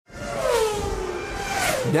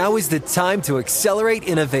Now is the time to accelerate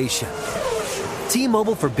innovation.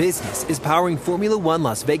 T-Mobile for Business is powering Formula One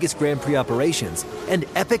Las Vegas Grand Prix operations and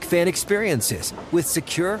epic fan experiences with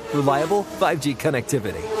secure, reliable 5G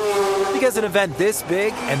connectivity. Because an event this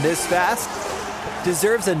big and this fast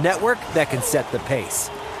deserves a network that can set the pace.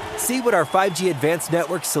 See what our 5G advanced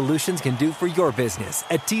network solutions can do for your business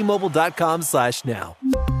at T-Mobile.com/now.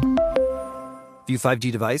 View 5G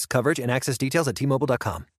device coverage and access details at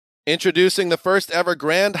T-Mobile.com. Introducing the first ever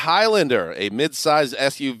Grand Highlander, a mid-sized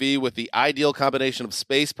SUV with the ideal combination of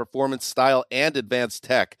space, performance, style, and advanced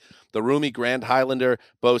tech. The roomy Grand Highlander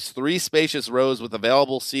boasts 3 spacious rows with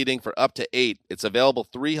available seating for up to 8. Its available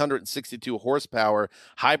 362 horsepower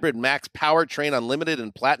hybrid max powertrain unlimited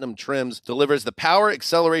and platinum trims delivers the power,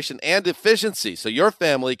 acceleration, and efficiency so your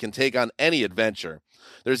family can take on any adventure.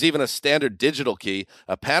 There's even a standard digital key,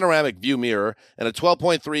 a panoramic view mirror, and a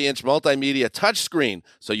 12.3-inch multimedia touchscreen,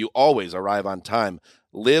 so you always arrive on time.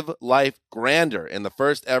 Live life grander in the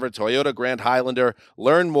first ever Toyota Grand Highlander.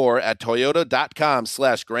 Learn more at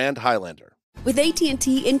toyota.com/Grand Highlander. With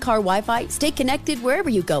AT&T in-car Wi-Fi, stay connected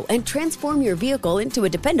wherever you go and transform your vehicle into a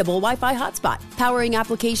dependable Wi-Fi hotspot. Powering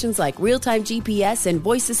applications like real-time GPS and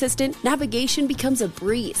voice assistant, navigation becomes a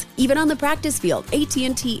breeze. Even on the practice field,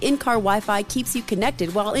 AT&T in-car Wi-Fi keeps you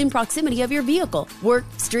connected while in proximity of your vehicle. Work,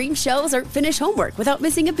 stream shows, or finish homework without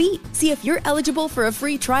missing a beat. See if you're eligible for a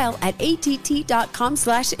free trial at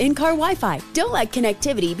att.com/in-car Wi-Fi. Don't let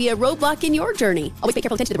connectivity be a roadblock in your journey. Always pay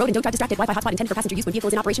careful attention to the road and don't drive distracted. Wi-Fi hotspot intended for passenger use when vehicle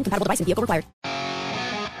is in operation. Compatible device and vehicle required.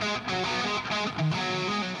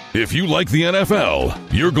 If you like the NFL,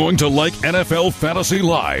 you're going to like NFL Fantasy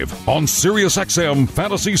Live on SiriusXM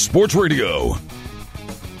Fantasy Sports Radio.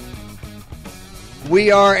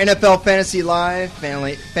 We are NFL Fantasy Live,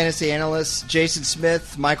 fantasy analysts Jason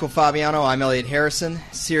Smith, Michael Fabiano. I'm Elliot Harrison,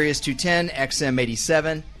 Sirius 210, XM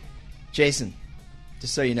 87. Jason,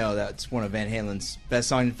 just so you know, that's one of Van Halen's best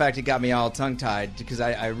songs. In fact, it got me all tongue-tied because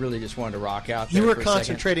I really just wanted to rock out there. You were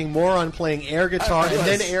concentrating more on playing air guitar and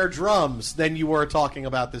then air drums than you were talking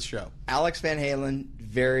about this show. Alex Van Halen,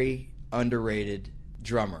 very underrated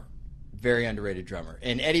drummer. Very underrated drummer.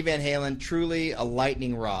 And Eddie Van Halen, truly a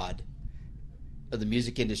lightning rod of the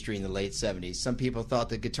music industry in the late 70s. Some people thought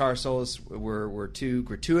the guitar solos were too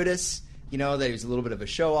gratuitous, that he was a little bit of a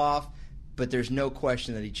show-off. But there's no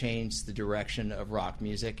question that he changed the direction of rock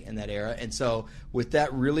music in that era. And so with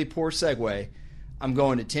that really poor segue, I'm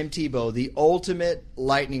going to Tim Tebow, the ultimate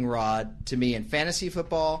lightning rod to me in fantasy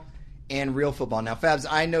football and real football. Now, Fabs,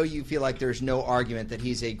 I know you feel like there's no argument that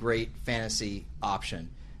he's a great fantasy option,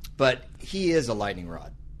 but he is a lightning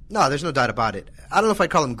rod. No, there's no doubt about it. I don't know if I'd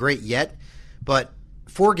call him great yet, but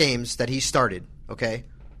 4 games that he started, okay,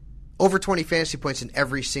 over 20 fantasy points in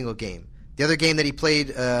every single game. The other game that he played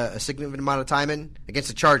a significant amount of time in, against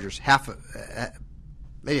the Chargers,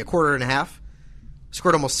 maybe a quarter and a half,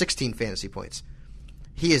 scored almost 16 fantasy points.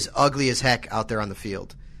 He is ugly as heck out there on the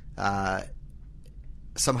field.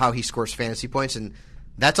 Somehow he scores fantasy points, and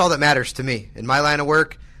that's all that matters to me. In my line of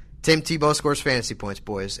work, Tim Tebow scores fantasy points,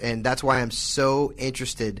 boys, and that's why I'm so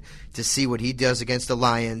interested to see what he does against the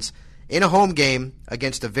Lions in a home game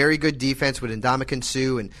against a very good defense with Ndamukong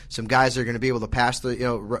Suh and some guys that are going to be able to pass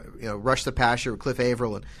rush the passer with Cliff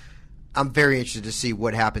Averill. And I'm very interested to see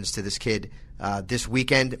what happens to this kid this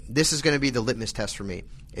weekend. This is going to be the litmus test for me.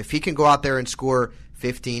 If he can go out there and score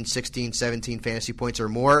 15, 16, 17 fantasy points or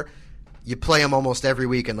more, you play him almost every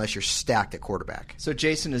week unless you're stacked at quarterback. So,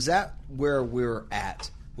 Jason, is that where we're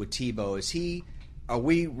at with Tebow? Are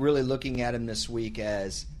we really looking at him this week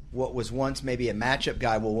as what was once maybe a matchup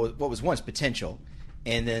guy, what was once potential,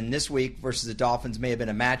 and then this week versus the Dolphins may have been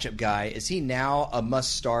a matchup guy? Is he now a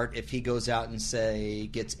must-start if he goes out and, say,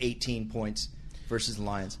 gets 18 points versus the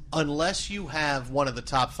Lions? Unless you have one of the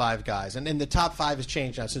top 5 guys, and the top 5 has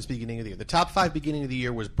changed now since the beginning of the year. The top 5 beginning of the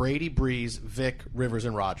year was Brady, Breeze, Vic, Rivers,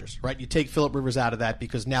 and Rodgers, right? You take Phillip Rivers out of that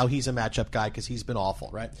because now he's a matchup guy because he's been awful,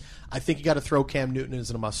 right? I think you got to throw Cam Newton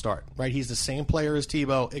as a must-start, right? He's the same player as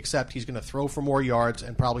Tebow, except he's going to throw for more yards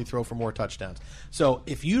and probably throw for more touchdowns. So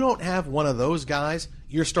if you don't have one of those guys,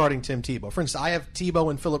 you're starting Tim Tebow. For instance, I have Tebow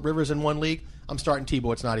and Phillip Rivers in one league. I'm starting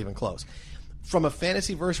Tebow. It's not even close. From a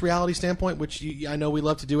fantasy versus reality standpoint, which I know we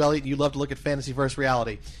love to do, Elliot, you love to look at fantasy versus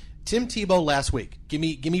reality. Tim Tebow last week, give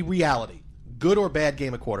me reality. Good or bad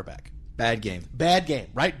game at quarterback? Bad game. Bad game,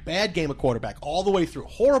 right? Bad game at quarterback all the way through.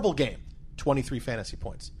 Horrible game. 23 fantasy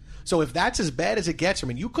points. So if that's as bad as it gets, I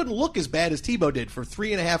mean, you couldn't look as bad as Tebow did for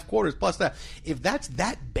 3.5 quarters plus that. If that's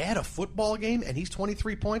that bad a football game and he's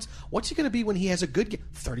 23 points, what's he going to be when he has a good game?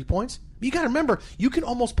 30 points? You got to remember, you can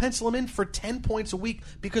almost pencil him in for 10 points a week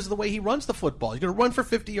because of the way he runs the football. He's going to run for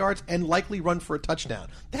 50 yards and likely run for a touchdown.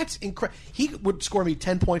 That's incredible. He would score me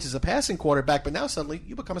 10 points as a passing quarterback, but now suddenly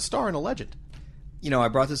you become a star and a legend. You know, I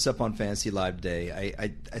brought this up on Fantasy Live today.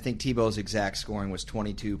 I think Tebow's exact scoring was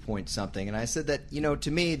 22 point something, and I said that, you know,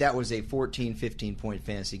 to me that was a 14, 15-point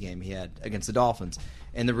fantasy game he had against the Dolphins.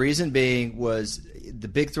 And the reason being was the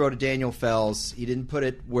big throw to Daniel Fells. He didn't put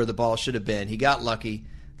it where the ball should have been. He got lucky.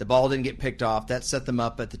 The ball didn't get picked off. That set them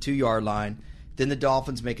up at the 2-yard line. Then the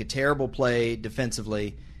Dolphins make a terrible play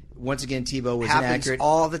defensively. Once again, Tebow was inaccurate. Happens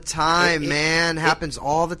all the time, man. Happens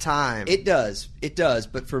all the time. It does. It does.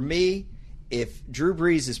 But for me, if Drew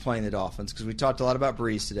Brees is playing the Dolphins, because we talked a lot about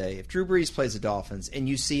Brees today, if Drew Brees plays the Dolphins and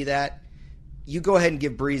you see that, you go ahead and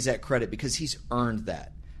give Brees that credit because he's earned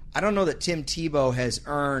that. I don't know that Tim Tebow has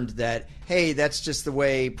earned that, hey, that's just the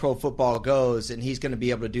way pro football goes, and he's going to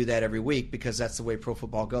be able to do that every week because that's the way pro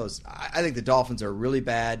football goes. I think the Dolphins are a really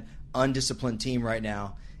bad, undisciplined team right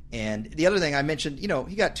now. And the other thing I mentioned, you know,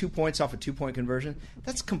 he got 2 points off a 2-point conversion.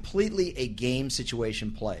 That's completely a game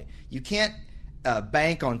situation play. You can't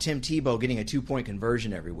bank on Tim Tebow getting a 2-point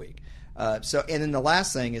conversion every week. And then the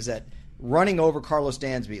last thing is that running over Carlos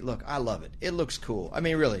Dansby, look, I love it. It looks cool. I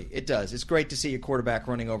mean, really, it does. It's great to see a quarterback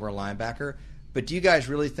running over a linebacker. But do you guys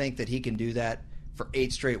really think that he can do that for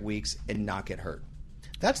 8 straight weeks and not get hurt?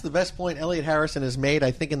 That's the best point Elliot Harrison has made,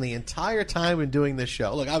 I think, in the entire time in doing this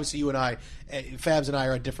show. Look, obviously you and I, Fabs and I,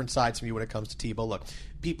 are on different sides from you when it comes to Tebow. Look,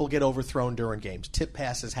 people get overthrown during games. Tip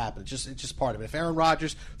passes happen. It's just part of it. If Aaron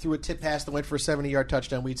Rodgers threw a tip pass that went for a 70-yard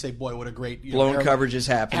touchdown, we'd say, boy, what a great... Blown coverages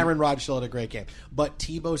happen. Aaron Rodgers still had a great game. But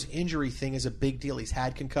Tebow's injury thing is a big deal. He's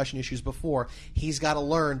had concussion issues before. He's got to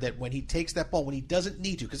learn that when he takes that ball, when he doesn't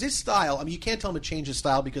need to, because his style, I mean, you can't tell him to change his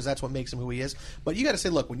style because that's what makes him who he is. But you got to say,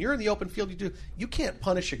 look, when you're in the open field, you can't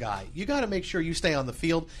punish a guy. You got to make sure you stay on the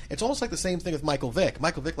field. It's almost like the same thing with Michael Vick.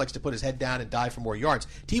 Michael Vick likes to put his head down and dive for more yards.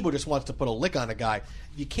 Tebow just wants to put a lick on a guy.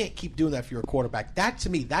 You can't keep doing that for your quarterback. That, to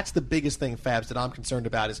me, that's the biggest thing, Fabs, that I'm concerned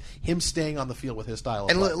about is him staying on the field with his style of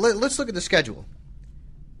play. And let's look at the schedule.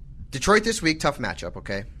 Detroit this week, tough matchup,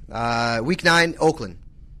 okay? Week 9, Oakland.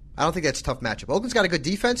 I don't think that's a tough matchup. Oakland's got a good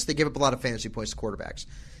defense. They give up a lot of fantasy points to quarterbacks.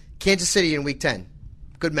 Kansas City in Week 10,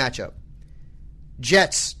 good matchup.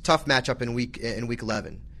 Jets, tough matchup in Week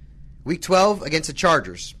 11. Week 12 against the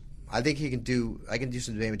Chargers. I think I can do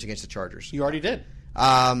some damage against the Chargers. You already did.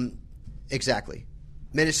 Exactly.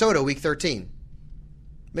 Minnesota, Week 13.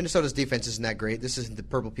 Minnesota's defense isn't that great. This isn't the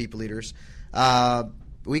Purple People Eaters.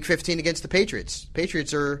 Week 15 against the Patriots.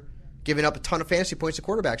 Patriots are giving up a ton of fantasy points to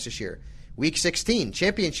quarterbacks this year. Week 16,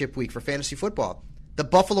 championship week for fantasy football. The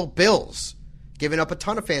Buffalo Bills giving up a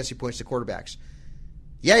ton of fantasy points to quarterbacks.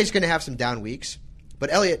 Yeah, he's going to have some down weeks.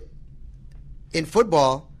 But, Elliot, in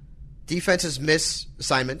football, defenses miss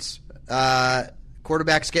assignments.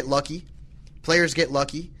 Quarterbacks get lucky. Players get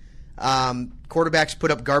lucky. Quarterbacks put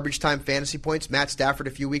up garbage time fantasy points. Matt Stafford a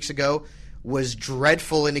few weeks ago was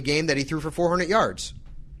dreadful in a game that he threw for 400 yards.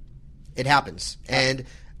 It happens. And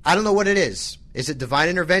I don't know what it is. Is it divine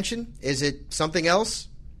intervention? Is it something else?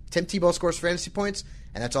 Tim Tebow scores fantasy points,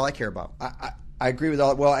 and that's all I care about. I agree with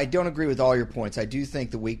all. Well, I don't agree with all your points. I do think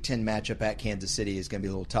the Week 10 matchup at Kansas City is going to be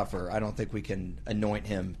a little tougher. I don't think we can anoint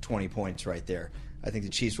him 20 points right there. I think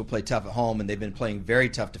the Chiefs will play tough at home, and they've been playing very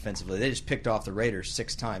tough defensively. They just picked off the Raiders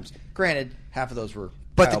 6 times. Granted, half of those were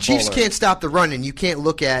But Kyle the Chiefs Bowler. can't stop the run, and you can't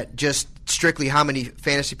look at just strictly how many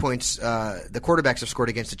fantasy points the quarterbacks have scored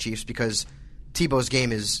against the Chiefs because Tebow's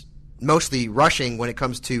game is mostly rushing when it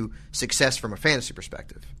comes to success from a fantasy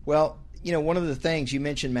perspective. Well, you know, one of the things, you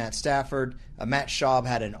mentioned Matt Stafford. Matt Schaub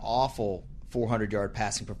had an awful 400-yard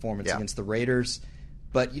passing performance against the Raiders.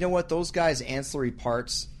 But you know what? Those guys' ancillary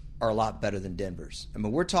parts are a lot better than Denver's. I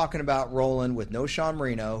mean, we're talking about rolling with no Sean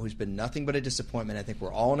Marino, who's been nothing but a disappointment. I think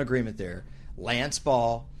we're all in agreement there. Lance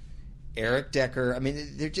Ball, Eric Decker. I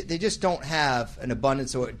mean, they just don't have an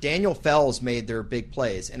abundance. So Daniel Fells made their big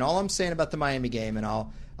plays. And all I'm saying about the Miami game, and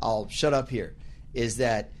I'll shut up here, is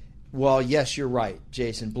that, well, yes, you're right,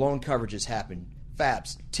 Jason. Blown coverages happen.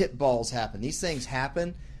 Fabs, tip balls happen. These things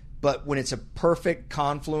happen. But when it's a perfect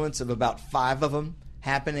confluence of about 5 of them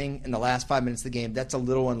happening in the last 5 minutes of the game, that's a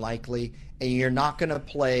little unlikely, and you're not going to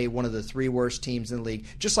play one of the 3 worst teams in the league.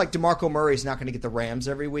 Just like DeMarco Murray's not going to get the Rams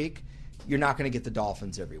every week, you're not going to get the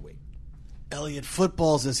Dolphins every week. Elliot,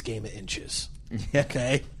 football's this game of inches.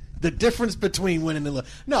 Okay? The difference between winning and losing.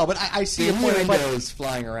 No, but I see The a point. windows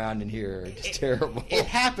flying around in here are just terrible. It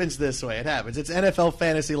happens this way. It happens. It's NFL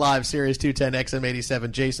Fantasy Live, Series 210,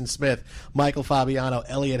 XM87. Jason Smith, Michael Fabiano,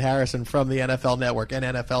 Elliot Harrison from the NFL Network and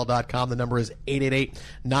NFL.com. The number is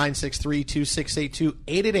 888-963-2682.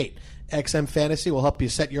 888 XM Fantasy will help you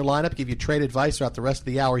set your lineup, give you trade advice throughout the rest of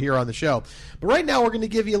the hour here on the show. But right now, we're going to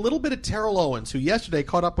give you a little bit of Terrell Owens, who yesterday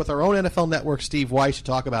caught up with our own NFL Network, Steve Weiss, to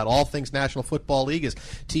talk about all things National Football League, as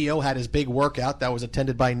T.O. had his big workout that was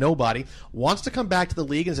attended by nobody, wants to come back to the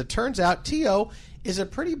league, and as it turns out, T.O. is a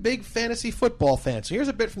pretty big fantasy football fan. So here's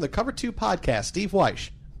a bit from the Cover 2 podcast. Steve Weiss,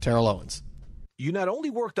 Terrell Owens. You not only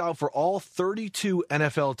worked out for all 32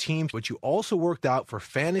 NFL teams, but you also worked out for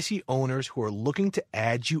fantasy owners who are looking to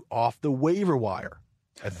add you off the waiver wire.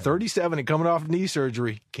 At 37 and coming off knee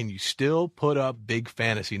surgery, can you still put up big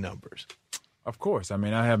fantasy numbers? Of course. I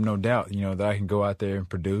mean, I have no doubt, that I can go out there and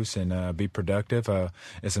produce and be productive.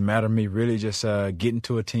 It's a matter of me really just getting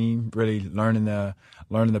to a team, really learning the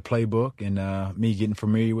playbook, and me getting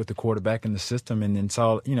familiar with the quarterback and the system. And then it's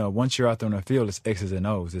all, once you're out there on the field, it's X's and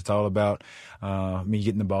O's. It's all about me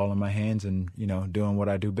getting the ball in my hands and, doing what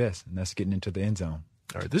I do best, and that's getting into the end zone.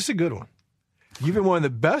 All right, this is a good one. You've been one of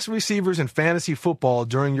the best receivers in fantasy football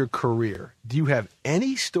during your career. Do you have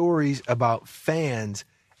any stories about fans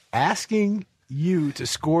asking you to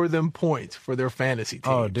score them points for their fantasy teams?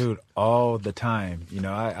 Oh, dude, all the time.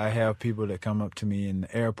 I have people that come up to me in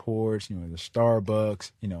the airports, the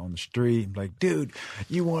Starbucks, on the street, like, dude,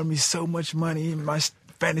 you won me so much money in my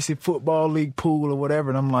fantasy football league pool or whatever.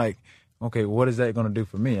 And I'm like, okay, what is that going to do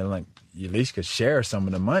for me? I'm like, you at least could share some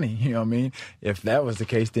of the money. You know what I mean? If that was the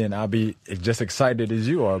case, then I'll be just excited as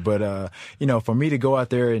you are. But, for me to go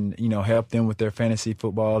out there and, help them with their fantasy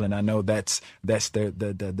football, and I know that's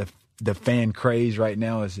the fan craze right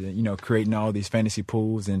now is, creating all these fantasy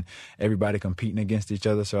pools and everybody competing against each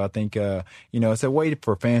other. So I think, it's a way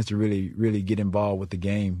for fans to really, really get involved with the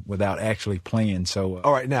game without actually playing. So,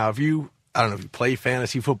 all right, now, if you play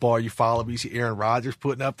fantasy football, you follow, you see Aaron Rodgers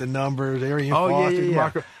putting up the numbers, Arian Foster,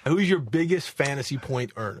 yeah. Who's your biggest fantasy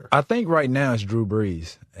point earner? I think right now it's Drew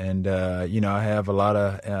Brees. And, I have a lot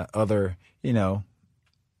of other,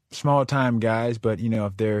 small-time guys, but,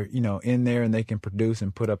 if they're, in there and they can produce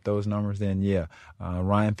and put up those numbers, then, yeah.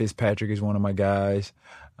 Ryan Fitzpatrick is one of my guys.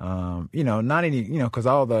 Not any, because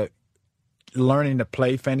all the learning to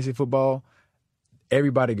play fantasy football,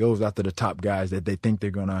 everybody goes after the top guys that they think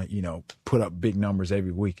they're going to, put up big numbers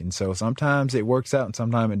every week. And so sometimes it works out and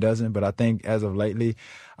sometimes it doesn't. But I think as of lately,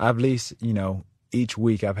 I've at least, each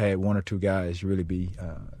week I've had one or two guys really be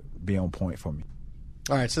on point for me.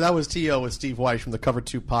 All right, so that was T.O. with Steve Weiss from the Cover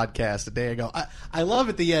 2 podcast a day ago. I love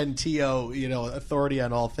at the end T.O., authority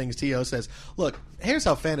on all things. T.O. says, look, here's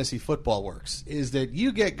how fantasy football works, is that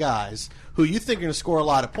you get guys who you think are going to score a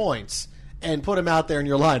lot of points and put them out there in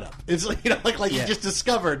your lineup. It's like you just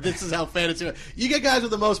discovered this is how fantasy. You get guys with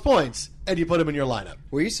the most points and you put them in your lineup.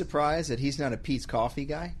 Were you surprised that he's not a Pete's Coffee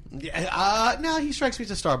guy? No, he strikes me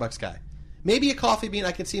as a Starbucks guy. Maybe a coffee bean.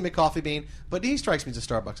 I can see him a coffee bean, but he strikes me as a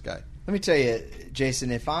Starbucks guy. Let me tell you,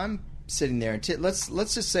 Jason, if I'm sitting there and let's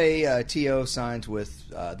just say T.O. signs with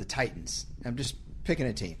the Titans. I'm just picking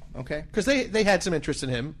a team, okay? Because they had some interest in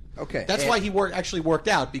him. Okay, that's why he actually worked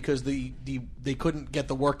out, because they couldn't get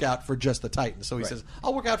the workout for just the Titans. So he says,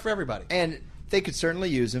 "I'll work out for everybody." And they could certainly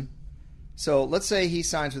use him. So let's say he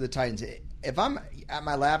signs with the Titans. If I'm at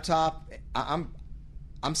my laptop, I'm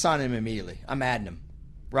signing him immediately. I'm adding him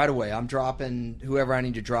right away. I'm dropping whoever I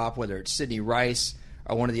need to drop, whether it's Sidney Rice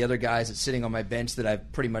or one of the other guys that's sitting on my bench that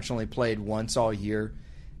I've pretty much only played once all year,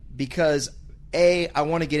 because I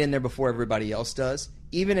want to get in there before everybody else does,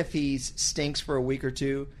 even if he stinks for a week or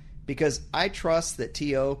two, because I trust that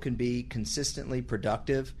T.O. can be consistently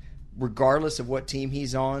productive regardless of what team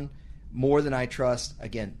he's on, more than I trust,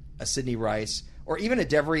 again, a Sidney Rice or even a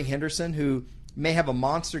Devery Henderson, who may have a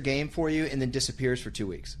monster game for you and then disappears for 2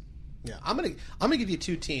 weeks. Yeah, I'm gonna give you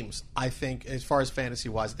two teams. I think, as far as fantasy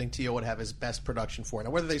wise, I think T.O. would have his best production for. Now,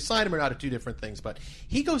 whether they sign him or not are two different things. But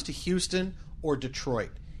he goes to Houston or Detroit,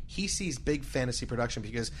 he sees big fantasy production,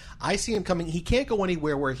 because I see him coming. He can't go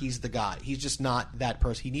anywhere where he's the guy. He's just not that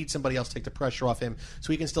person. He needs somebody else to take the pressure off him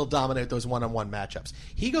so he can still dominate those one-on-one matchups.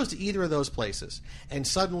 He goes to either of those places, and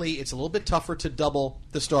suddenly it's a little bit tougher to double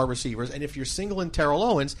the star receivers. And if you're single in Terrell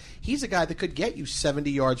Owens, he's a guy that could get you 70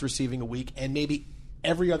 yards receiving a week and maybe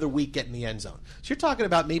every other week get in the end zone. So you're talking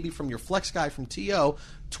about maybe from your flex guy from T.O.,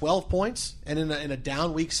 12 points, and in a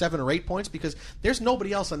down week, 7 or 8 points, because there's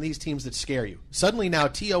nobody else on these teams that scare you. Suddenly now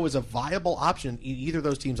T.O. is a viable option in either of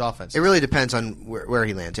those teams' offense. It really depends on where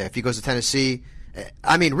he lands. If he goes to Tennessee,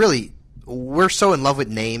 I mean, really, we're so in love with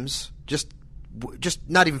names. Just just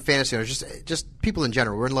not even fantasy owners, just people in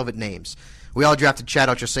general. We're in love with names. We all drafted Chad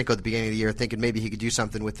Ochocinco at the beginning of the year thinking maybe he could do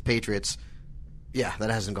something with the Patriots. Yeah, that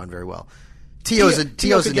hasn't gone very well. T.O.'s a could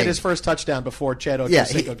name. Get his first touchdown before Chad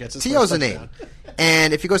Ochocinco gets his T.O.'s first a touchdown. name.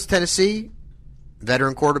 And if he goes to Tennessee,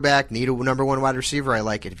 veteran quarterback, need a number one wide receiver, I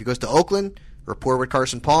like it. If he goes to Oakland, rapport with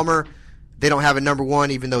Carson Palmer, they don't have a number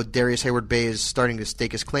one, even though Darius Hayward-Bay is starting to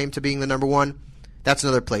stake his claim to being the number one. That's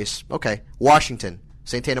another place. Okay. Washington.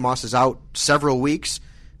 St. Moss is out several weeks.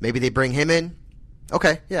 Maybe they bring him in.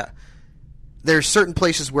 Okay, yeah. There's certain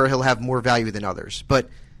places where he'll have more value than others. But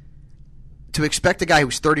to expect a guy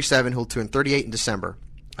who's 37, who'll turn 38 in December,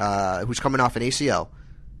 who's coming off an ACL,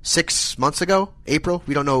 6 months ago, April,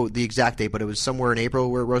 we don't know the exact date, but it was somewhere in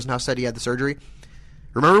April where Rosenhaus said he had the surgery.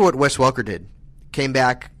 Remember what Wes Welker did? Came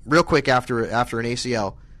back real quick after an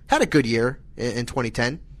ACL, had a good year in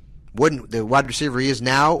 2010. Wouldn't the wide receiver he is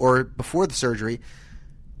now or before the surgery,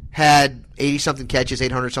 had 80-something catches,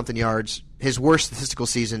 800-something yards, his worst statistical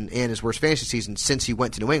season and his worst fantasy season since he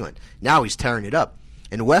went to New England. Now he's tearing it up.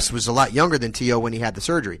 And Wes was a lot younger than T.O. when he had the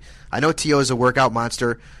surgery. I know T.O. is a workout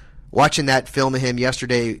monster. Watching that film of him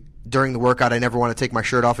yesterday during the workout, I never want to take my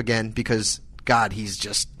shirt off again because, God, he's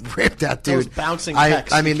just ripped that dude. Those bouncing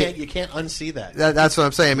pecs. I mean, you can't unsee that. That's what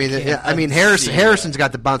I'm saying. I mean, Harrison's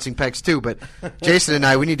got the bouncing pecs too, but Jason and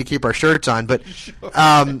I, we need to keep our shirts on. But,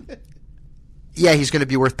 yeah, he's going to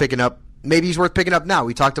be worth picking up. Maybe he's worth picking up now.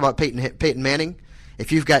 We talked about Peyton Manning.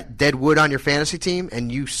 If you've got dead wood on your fantasy team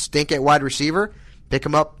and you stink at wide receiver, pick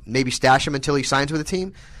him up, maybe stash him until he signs with a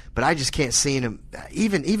team. But I just can't see him.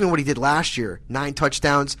 Even what he did last year, 9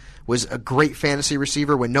 touchdowns, was a great fantasy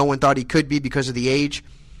receiver when no one thought he could be because of the age.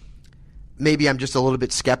 Maybe I'm just a little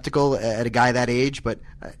bit skeptical at a guy that age, but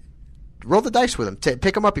roll the dice with him.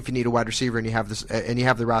 Pick him up if you need a wide receiver and you have this and you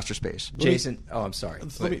have the roster space. Jason, I'm sorry.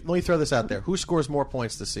 Let me throw this out there. Who scores more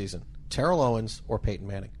points this season? Terrell Owens or Peyton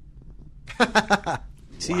Manning?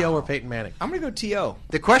 T.O. or Peyton Manning? I'm going to go T.O.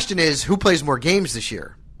 The question is, who plays more games this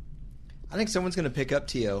year? I think someone's going to pick up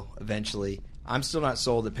T.O. eventually. I'm still not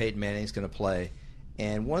sold that Peyton Manning's going to play.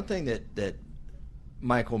 And one thing that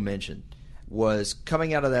Michael mentioned was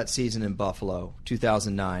coming out of that season in Buffalo,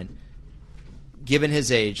 2009, given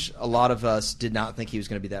his age, a lot of us did not think he was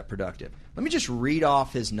going to be that productive. Let me just read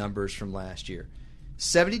off his numbers from last year.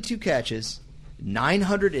 72 catches,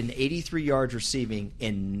 983 yards receiving,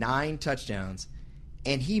 and 9 touchdowns.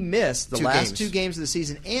 And he missed the last 2 games of the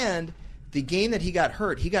season. And the game that he got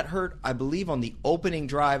hurt, I believe, on the opening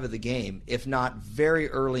drive of the game, if not very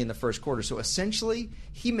early in the first quarter. So essentially,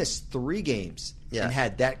 he missed 3 games and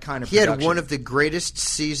had that kind of production. He had one of the greatest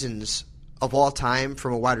seasons of all time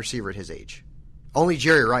from a wide receiver at his age. Only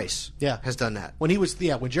Jerry Rice has done that. When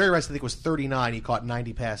Jerry Rice, I think, was 39, he caught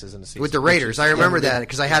 90 passes in the season. With the Raiders. I remember that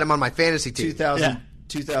because I had him on my fantasy team.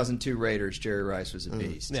 2002 Raiders, Jerry Rice was a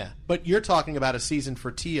beast. Yeah, but you're talking about a season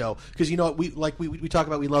for T.O. because, you know, we talk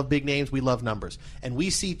about we love big names, we love numbers. And we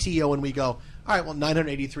see T.O. and we go, all right, well,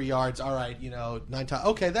 983 yards, all right, 9 times.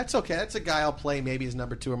 Okay, that's okay. That's a guy I'll play maybe as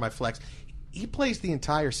number 2 or my flex. He plays the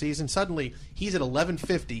entire season. Suddenly, he's at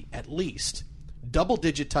 1150 at least,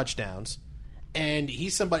 double-digit touchdowns. And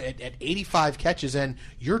he's somebody at 85 catches, and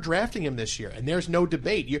you're drafting him this year, and there's no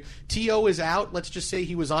debate. T.O. is out. Let's just say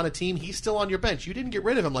he was on a team. He's still on your bench. You didn't get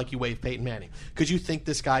rid of him like you waived Peyton Manning because you think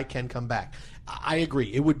this guy can come back. I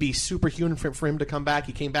agree. It would be superhuman for him to come back.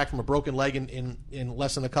 He came back from a broken leg in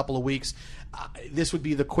less than a couple of weeks. This would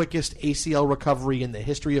be the quickest ACL recovery in the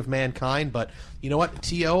history of mankind. But you know what?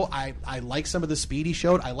 T.O., I like some of the speed he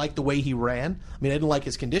showed. I like the way he ran. I mean, I didn't like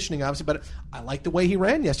his conditioning, obviously, but I like the way he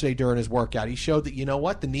ran yesterday during his workout. He showed that, you know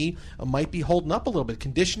what, the knee might be holding up a little bit.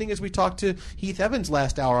 Conditioning, as we talked to Heath Evans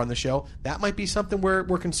last hour on the show, that might be something we're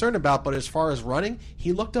concerned about. But as far as running,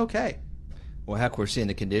 he looked okay. Well, heck, we're seeing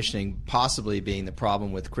the conditioning possibly being the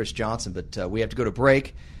problem with Chris Johnson, but we have to go to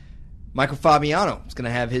break. Michael Fabiano is going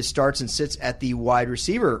to have his starts and sits at the wide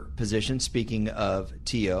receiver position, speaking of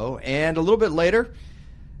T.O. And a little bit later,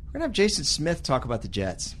 we're going to have Jason Smith talk about the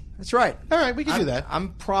Jets. That's right. All right, we can do that. I'm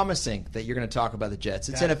promising that you're going to talk about the Jets.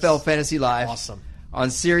 It's NFL Fantasy Live. Awesome.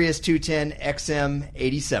 On Sirius 210 XM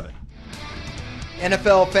 87.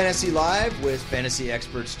 NFL Fantasy Live with fantasy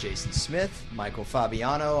experts Jason Smith, Michael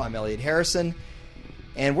Fabiano. I'm Elliot Harrison.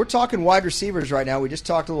 And we're talking wide receivers right now. We just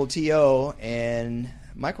talked a little T.O., and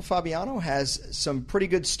Michael Fabiano has some pretty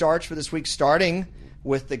good starts for this week, starting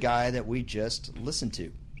with the guy that we just listened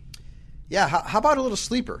to. Yeah, how about a little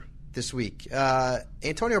sleeper this week?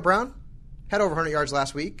 Antonio Brown had over 100 yards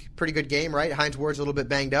last week. Pretty good game, right? Hines Ward's a little bit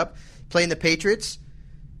banged up. Playing the Patriots.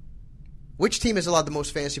 Which team has allowed the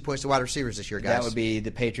most fantasy points to wide receivers this year, guys? That would be the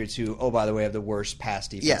Patriots, who, oh, by the way, have the worst pass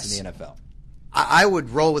defense in the NFL. I would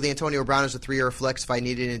roll with Antonio Brown as a 3-year flex if I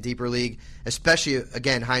needed it in a deeper league, especially,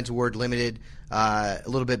 again, Hines Ward limited, a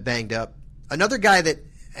little bit banged up. Another guy that,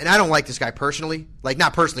 and I don't like this guy personally, like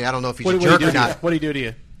not personally, I don't know if he's a jerk or not. What did he do to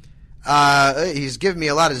you? He's given me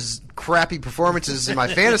a lot of crappy performances in my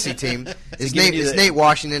fantasy team. His name is Nate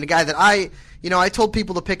Washington, a guy that I told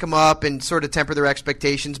people to pick him up and sort of temper their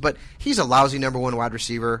expectations, but he's a lousy number 1 wide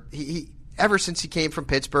receiver. He ever since he came from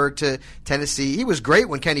Pittsburgh to Tennessee, he was great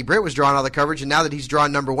when Kenny Britt was drawing all the coverage, and now that he's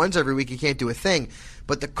drawing number 1s every week, he can't do a thing.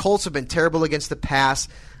 But the Colts have been terrible against the pass.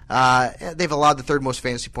 They've allowed the 3rd most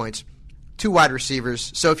fantasy points. 2 wide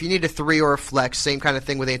receivers. So if you need a 3 or a flex, same kind of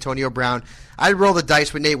thing with Antonio Brown. I'd roll the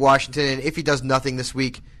dice with Nate Washington, and if he does nothing this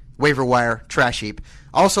week, waiver wire, trash heap.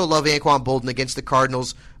 Also love Anquan Boldin against the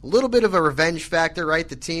Cardinals. A little bit of a revenge factor, right?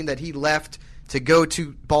 The team that he left to go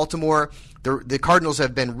to Baltimore. The Cardinals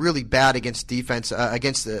have been really bad against defense,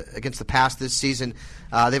 against the pass this season.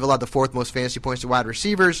 They've allowed the 4th most fantasy points to wide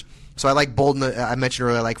receivers. So I like Boldin. I mentioned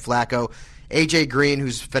earlier, I like Flacco. A.J. Green,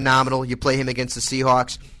 who's phenomenal. You play him against the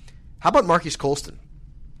Seahawks. How about Marquise Colston?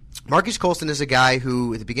 Marquise Colston is a guy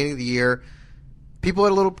who, at the beginning of the year, people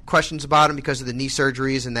had a little questions about him because of the knee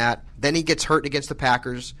surgeries and that. Then he gets hurt against the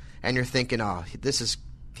Packers, and you're thinking,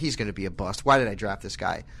 he's going to be a bust. Why did I draft this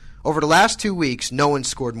guy? Over the last 2 weeks, no one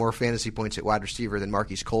scored more fantasy points at wide receiver than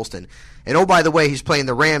Marquise Colston. And oh, by the way, he's playing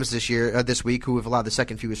the Rams this week, who have allowed the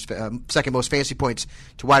second most fantasy points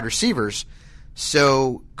to wide receivers.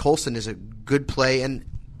 So Colston is a good play, and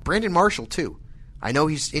Brandon Marshall too. I know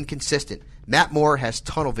he's inconsistent. Matt Moore has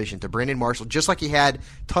tunnel vision to Brandon Marshall, just like he had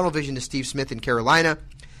tunnel vision to Steve Smith in Carolina.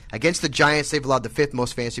 Against the Giants, they've allowed the 5th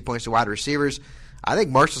most fantasy points to wide receivers. I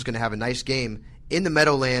think Marshall's going to have a nice game in the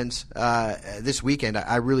Meadowlands this weekend.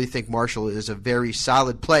 I really think Marshall is a very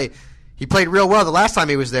solid play. He played real well the last time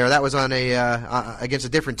he was there. That was on against a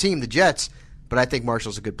different team, the Jets. But I think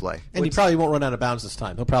Marshall's a good play. And he probably won't run out of bounds this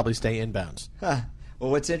time. He'll probably stay in bounds. Well,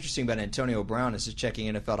 what's interesting about Antonio Brown is just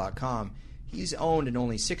checking NFL.com. He's owned in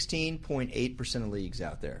only 16.8% of leagues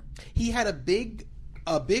out there. He had a big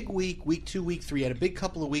week 2, week 3, had a big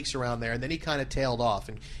couple of weeks around there, and then he kind of tailed off.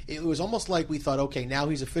 And it was almost like we thought, okay, now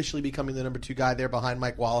he's officially becoming the number 2 guy there behind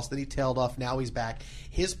Mike Wallace. Then he tailed off. Now he's back.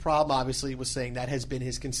 His problem, obviously, was saying that has been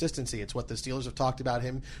his consistency. It's what the Steelers have talked about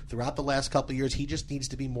him throughout the last couple of years. He just needs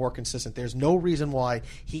to be more consistent. There's no reason why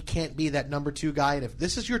he can't be that number 2 guy. And if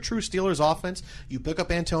this is your true Steelers offense, you pick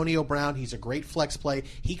up Antonio Brown. He's a great flex play.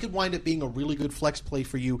 He could wind up being a really good flex play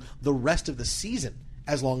for you the rest of the season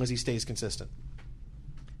as long as he stays consistent.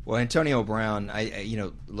 Well, Antonio Brown,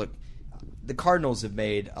 look, the Cardinals have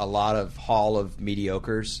made a lot of Hall of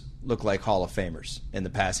Mediocres look like Hall of Famers in the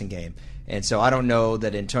passing game. And so I don't know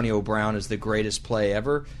that Antonio Brown is the greatest play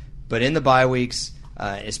ever, but in the bye weeks,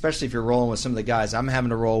 especially if you're rolling with some of the guys I'm having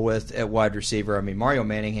to roll with at wide receiver, I mean, Mario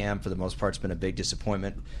Manningham, for the most part, has been a big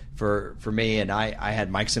disappointment for me, and I had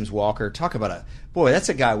Mike Sims-Walker. Talk about that's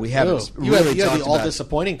a guy we haven't really talked about. You have the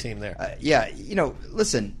all-disappointing team there.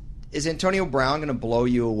 Listen, is Antonio Brown going to blow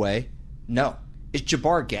you away? No. Is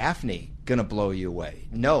Jabbar Gaffney going to blow you away?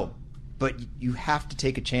 No. But you have to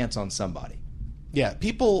take a chance on somebody. Yeah,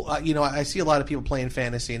 people, I see a lot of people playing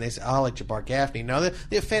fantasy, and they say, I like Jabbar Gaffney. No,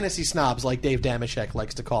 they're fantasy snobs, like Dave Damashek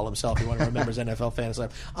likes to call himself. He remembers NFL fantasy.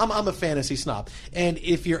 I'm a fantasy snob. And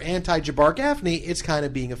if you're anti-Jabbar Gaffney, it's kind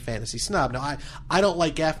of being a fantasy snob. Now, I don't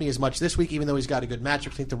like Gaffney as much this week, even though he's got a good matchup.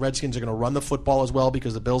 I think the Redskins are going to run the football as well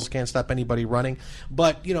because the Bills can't stop anybody running.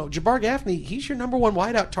 But, Jabbar Gaffney, he's your number 1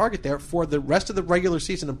 wideout target there for the rest of the regular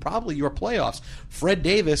season and probably your playoffs. Fred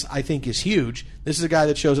Davis, I think, is huge. This is a guy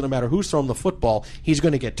that shows that no matter who's throwing the football, he's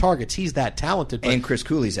going to get targets. He's that talented. And Chris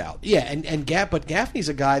Cooley's out. Yeah, but Gaffney's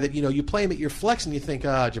a guy that, you play him at your flex and you think,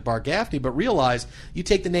 Jabbar Gaffney, but realize you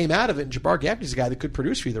take the name out of it, and Jabbar Gaffney's a guy that could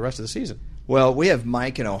produce for you the rest of the season. Well, we have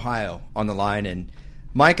Mike in Ohio on the line, and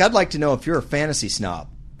Mike, I'd like to know if you're a fantasy snob.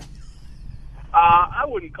 I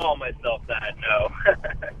wouldn't call myself that, no.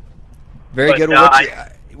 Very good.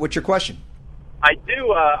 What's your question? I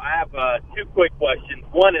do. I have 2 quick questions.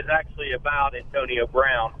 One is actually about Antonio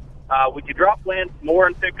Brown. Would you drop Lance Moore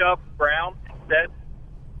and pick up Brown instead?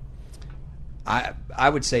 I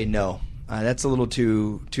would say no. That's a little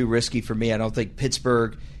too risky for me. I don't think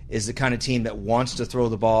Pittsburgh is the kind of team that wants to throw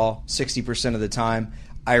the ball 60% of the time.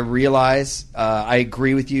 I realize I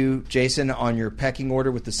agree with you, Jason, on your pecking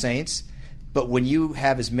order with the Saints. But when you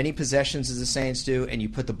have as many possessions as the Saints do and you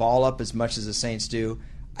put the ball up as much as the Saints do,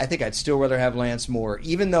 I think I'd still rather have Lance Moore,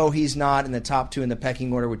 even though he's not in the top 2 in the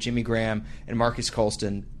pecking order with Jimmy Graham and Marcus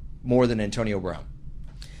Colston, more than Antonio Brown.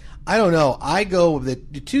 I don't know. I go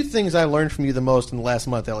with the 2 things I learned from you the most in the last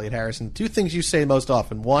month, Elliot Harrison. 2 things you say most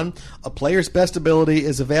often. 1, a player's best ability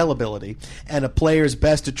is availability, and a player's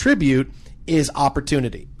best attribute is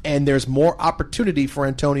opportunity. And there's more opportunity for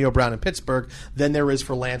Antonio Brown in Pittsburgh than there is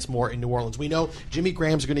for Lance Moore in New Orleans. We know Jimmy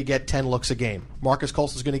Graham's going to get 10 looks a game. Marcus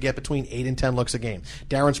Colston's going to get between 8 and 10 looks a game.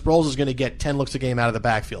 Darren Sproles is going to get 10 looks a game out of the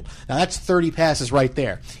backfield. Now, that's 30 passes right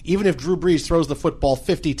there. Even if Drew Brees throws the football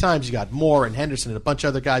 50 times, you got Moore and Henderson and a bunch of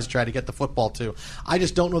other guys to try to get the football to. I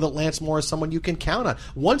just don't know that Lance Moore is someone you can count on.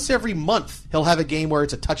 Once every month, he'll have a game where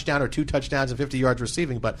it's a touchdown or 2 touchdowns and 50 yards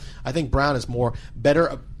receiving, but I think Brown is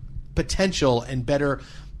better potential and better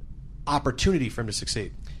opportunity for him to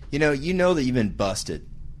succeed. You know that you've been busted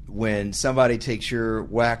when somebody takes your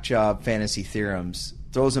whack job fantasy theorems,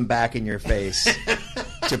 throws them back in your face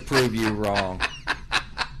to prove you wrong.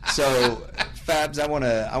 So, Fabs, I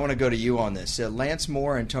want to go to you on this. Lance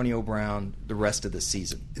Moore, Antonio Brown, the rest of the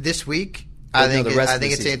season. This week, I think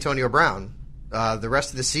it's Antonio Brown. The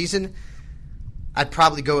rest of the season, I'd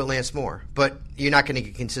probably go with Lance Moore, but you're not going to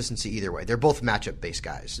get consistency either way. They're both matchup-based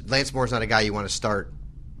guys. Lance Moore's not a guy you want to start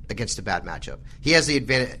against a bad matchup. He has the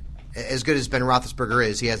advantage, as good as Ben Roethlisberger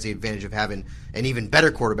is, he has the advantage of having an even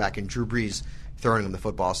better quarterback in Drew Brees throwing him the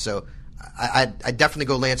football. So I'd definitely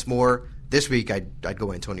go Lance Moore. This week, I'd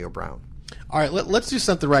go Antonio Brown. All right, let's do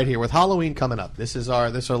something right here. With Halloween coming up, this is our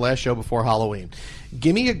last show before Halloween.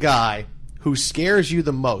 Give me a guy who scares you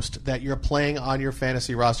the most that you're playing on your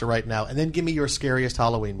fantasy roster right now, and then give me your scariest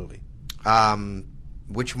Halloween movie.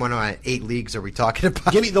 Which one of my 8 leagues are we talking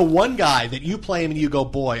about? Give me the one guy that you play him and you go,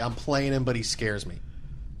 boy, I'm playing him, but he scares me.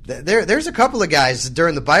 There's a couple of guys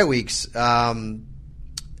during the bye weeks that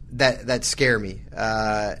scare me,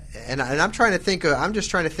 and I'm trying to think. I'm just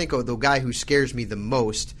trying to think of the guy who scares me the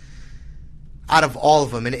most out of all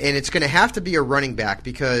of them, and it's going to have to be a running back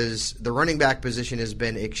because the running back position has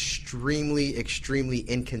been extremely, extremely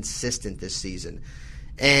inconsistent this season,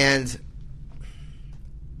 and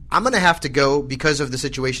I'm going to have to go because of the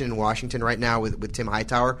situation in Washington right now with Tim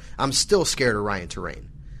Hightower. I'm still scared of Ryan Terrain.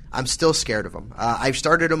 I'm still scared of him. I've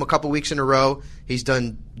started him a couple weeks in a row. He's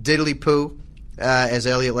done diddly poo, as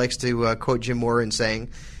Elliot likes to quote Jim Moran saying.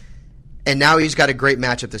 And now he's got a great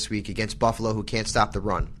matchup this week against Buffalo, who can't stop the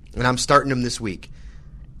run. And I'm starting him this week.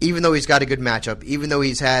 Even though he's got a good matchup, even though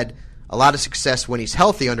he's had a lot of success when he's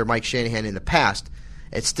healthy under Mike Shanahan in the past,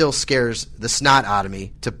 it still scares the snot out of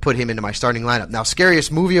me to put him into my starting lineup. Now,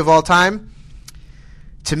 scariest movie of all time?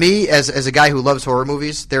 To me, as a guy who loves horror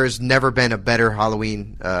movies, there has never been a better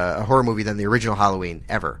Halloween horror movie than the original Halloween,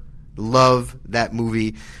 ever. Love that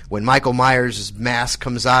movie. When Michael Myers' mask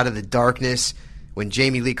comes out of the darkness, when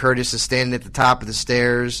Jamie Lee Curtis is standing at the top of the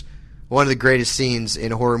stairs, one of the greatest scenes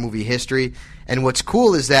in horror movie history. And what's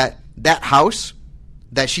cool is that house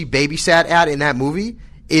that she babysat at in that movie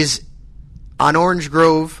is on Orange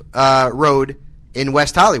Grove Road in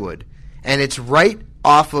West Hollywood. And it's right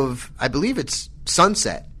off of, I believe it's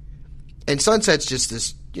Sunset. And Sunset's just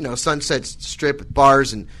this, Sunset Strip with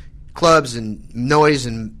bars and clubs and noise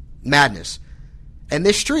and madness. And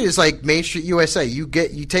this street is like Main Street USA. You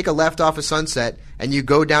take a left off of Sunset and you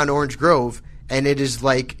go down Orange Grove, and it is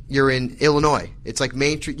like you're in Illinois. It's like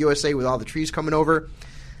Main Street USA with all the trees coming over.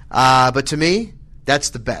 But to me,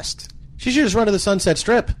 that's the best. She should just run to the Sunset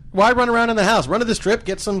Strip. Why run around in the house? Run to the Strip,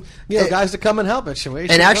 get some guys to come and help it.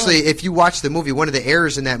 And actually, if you watch the movie, one of the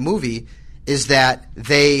errors in that movie is that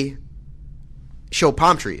they show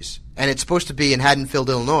palm trees. And it's supposed to be in Haddonfield,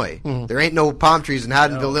 Illinois. Mm-hmm. There ain't no palm trees in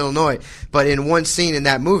Haddonfield, Illinois. But in one scene in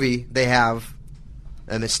that movie, they have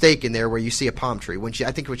a mistake in there where you see a palm tree. When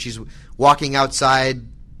she's walking outside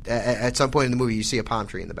at some point in the movie, you see a palm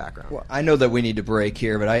tree in the background. Well, I know that we need to break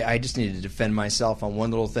here, but I just need to defend myself on one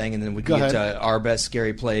little thing, and then we can get to our best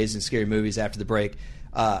scary plays and scary movies after the break.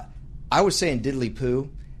 I was saying diddly poo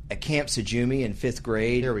at Camp Sajumi in 5th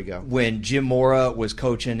grade. Here we go. When Jim Mora was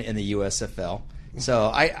coaching in the USFL.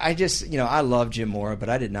 So I just, I love Jim Mora, but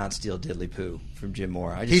I did not steal diddly poo from Jim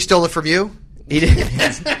Mora. He stole it from you? He did.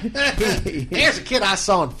 Here's a kid I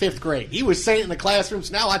saw in 5th grade. He was saying it in the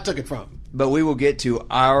classrooms. Now I took it from him. But we will get to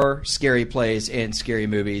our scary plays and scary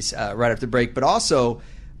movies right after the break. But also, I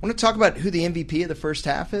want to talk about who the MVP of the first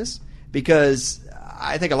half is, because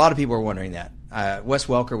I think a lot of people are wondering that. Wes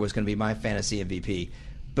Welker was going to be my fantasy MVP.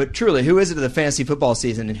 But truly, who is it of the fantasy football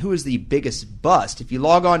season, and who is the biggest bust? If you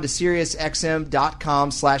log on to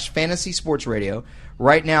SiriusXM.com/fantasy sports radio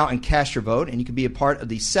right now and cast your vote, and you can be a part of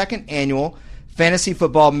the 2nd annual Fantasy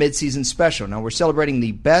Football Midseason Special. Now, we're celebrating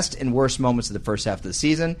the best and worst moments of the first half of the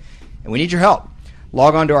season, and we need your help.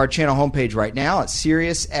 Log on to our channel homepage right now at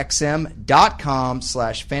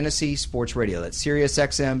SiriusXM.com/fantasy sports radio. That's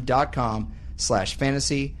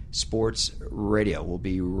SiriusXM.com/fantasy sports radio. We'll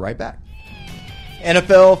be right back.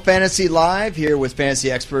 NFL Fantasy Live here with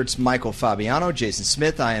fantasy experts Michael Fabiano, Jason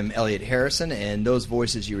Smith. I am Elliot Harrison, and those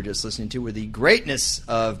voices you were just listening to were the greatness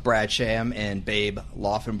of Brad Sham and Babe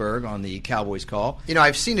Laufenberg on the Cowboys call. You know,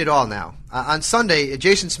 I've seen it all now. On Sunday,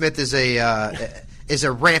 Jason Smith is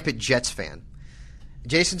a rampant Jets fan.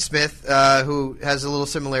 Jason Smith, who has a little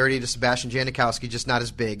similarity to Sebastian Janikowski, just not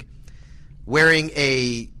as big, wearing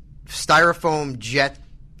a styrofoam jet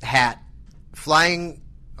hat, flying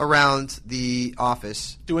around the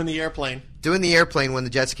office. Doing the airplane when the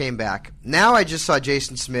Jets came back. Now I just saw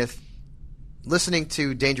Jason Smith listening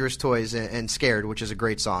to Dangerous Toys and Scared, which is a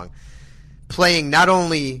great song, playing not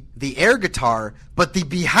only the air guitar, but the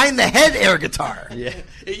behind-the-head air guitar. Yeah.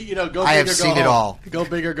 You know, go big I have or go seen home. it all. Go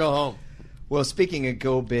big or go home. Well, speaking of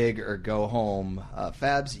go big or go home,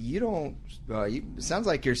 Fabs, you don't. It sounds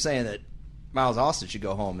like you're saying that Miles Austin should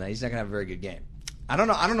go home. Now he's not going to have a very good game. I don't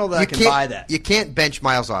know that I can buy that. You can't bench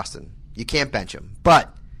Miles Austin. You can't bench him.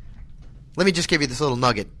 But let me just give you this little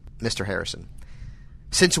nugget, Mr. Harrison.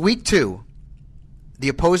 Since week 2, the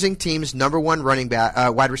opposing team's number one running back,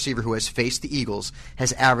 wide receiver who has faced the Eagles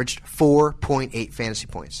has averaged 4.8 fantasy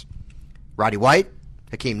points. Roddy White,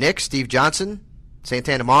 Hakeem Nicks, Steve Johnson,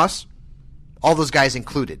 Santana Moss, all those guys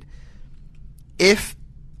included. If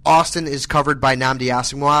Austin is covered by Nnamdi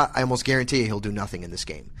Asomugha, I almost guarantee he'll do nothing in this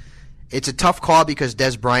game. It's a tough call because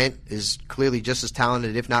Dez Bryant is clearly just as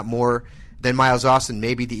talented, if not more, than Miles Austin.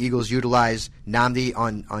 Maybe the Eagles utilize Nnamdi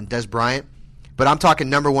on Dez Bryant. But I'm talking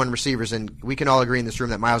number one receivers, and we can all agree in this room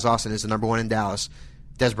that Miles Austin is the number one in Dallas.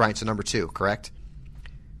 Dez Bryant's the number 2, correct?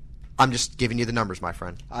 I'm just giving you the numbers, my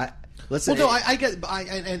friend. Listen, well, no, I get,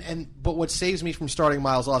 but what saves me from starting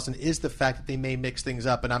Miles Austin is the fact that they may mix things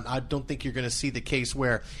up, and I don't think you're going to see the case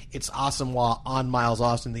where it's Asomugha on Miles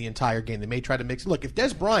Austin the entire game. They may try to mix. Look, if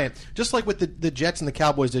Dez Bryant, just like what the Jets and the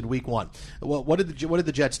Cowboys did Week 1, what did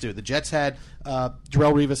the Jets do? The Jets had Darrelle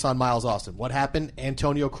Revis on Miles Austin. What happened?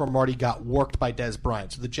 Antonio Cromartie got worked by Dez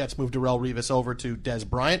Bryant, so the Jets moved Darrelle Revis over to Dez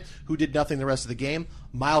Bryant, who did nothing the rest of the game.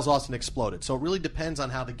 Miles Austin exploded. So it really depends on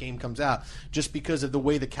how the game comes out, just because of the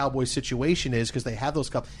way the Cowboys situation is, because they have those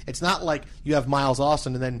couple. It's not like you have Miles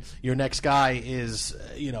Austin and then your next guy is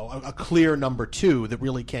a clear number 2 that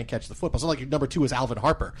really can't catch the football. It's not like your number 2 is Alvin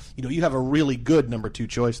Harper. You have a really good number 2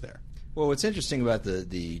 choice there. Well, what's interesting about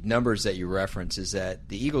the numbers that you reference is that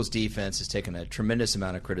the Eagles' defense has taken a tremendous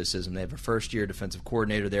amount of criticism. They have a first-year defensive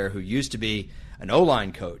coordinator there who used to be an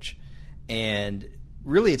O-line coach, and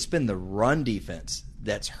really it's been the run defense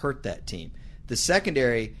that's hurt that team. The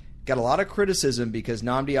secondary got a lot of criticism because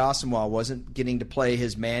Nnamdi Asomugha wasn't getting to play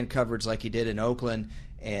his man coverage like he did in Oakland,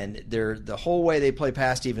 and the whole way they play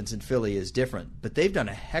pass defense in Philly is different. But they've done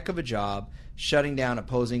a heck of a job shutting down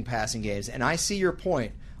opposing passing games, and I see your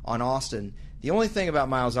point on Austin. The only thing about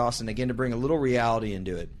Miles Austin, again, to bring a little reality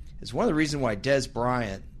into it, is one of the reasons why Dez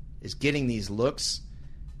Bryant is getting these looks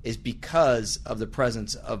is because of the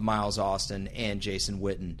presence of Miles Austin and Jason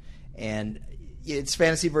Witten. And it's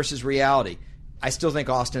fantasy versus reality. I still think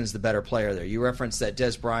Austin is the better player there. You referenced that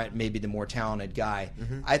Dez Bryant may be the more talented guy.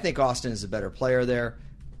 Mm-hmm. I think Austin is the better player there,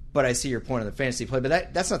 but I see your point on the fantasy play.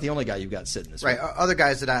 But that's not the only guy you've got sitting this week. Right. Other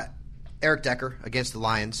guys that Eric Decker against the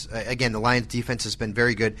Lions. Again, the Lions defense has been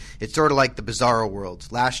very good. It's sort of like the Bizarro world.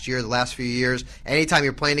 Last year, the last few years, anytime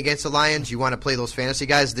you're playing against the Lions, you want to play those fantasy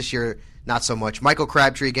guys. This year, not so much. Michael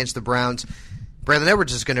Crabtree against the Browns. Braylon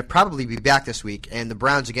Edwards is going to probably be back this week, and the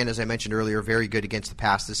Browns, again, as I mentioned earlier, are very good against the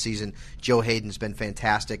pass this season. Joe Hayden's been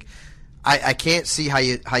fantastic. I can't see how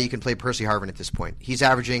you can play Percy Harvin at this point. He's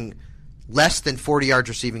averaging less than 40 yards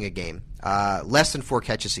receiving a game, less than 4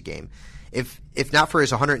 catches a game. If not for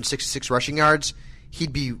his 166 rushing yards,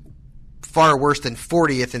 he'd be far worse than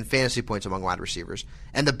 40th in fantasy points among wide receivers.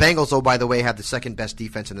 And the Bengals, oh, by the way, have the second best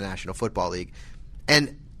defense in the National Football League.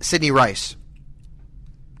 And Sidney Rice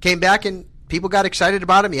came back and people got excited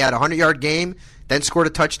about him. He had a 100-yard game, then scored a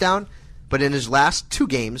touchdown. But in his last 2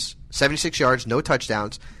 games, 76 yards, no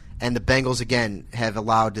touchdowns. And the Bengals, again, have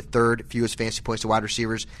allowed the third fewest fantasy points to wide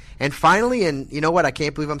receivers. And finally, and you know what, I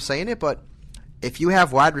can't believe I'm saying it, but if you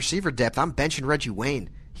have wide receiver depth, I'm benching Reggie Wayne.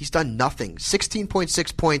 He's done nothing.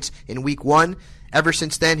 16.6 points in week 1. Ever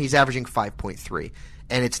since then, he's averaging 5.3.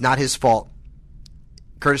 And it's not his fault.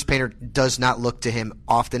 Curtis Painter does not look to him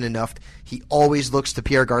often enough. He always looks to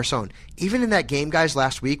Pierre Garçon. Even in that game, guys,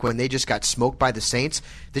 last week when they just got smoked by the Saints,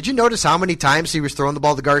 did you notice how many times he was throwing the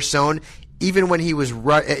ball to Garçon, even when he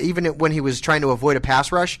was trying to avoid a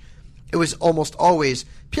pass rush? It was almost always,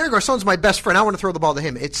 Pierre Garçon's my best friend. I want to throw the ball to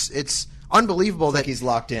him. It's unbelievable that he's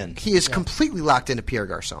locked in. He is completely locked into Pierre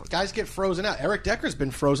Garçon. Guys get frozen out. Eric Decker's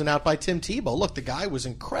been frozen out by Tim Tebow. Look, the guy was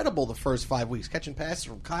incredible the first 5 weeks, catching passes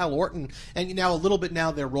from Kyle Orton. And now a little bit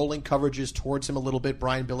now they're rolling coverages towards him a little bit.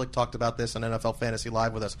 Brian Billick talked about this on NFL Fantasy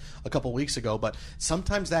Live with us a couple weeks ago. But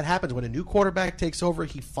sometimes that happens. When a new quarterback takes over,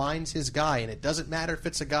 he finds his guy. And it doesn't matter if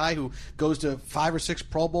it's a guy who goes to 5 or 6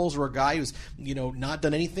 Pro Bowls or a guy who's not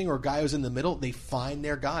done anything or a guy who's in the middle. They find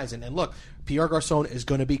their guys. And look, Pierre Garçon is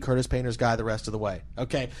going to be Curtis Painter's guy the rest of the way.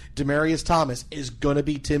 Okay, Demaryius Thomas is going to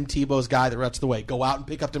be Tim Tebow's guy the rest of the way. Go out and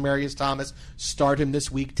pick up Demaryius Thomas. Start him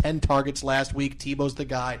this week. 10 targets last week. Tebow's the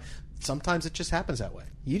guy. Sometimes it just happens that way.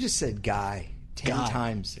 You just said guy 10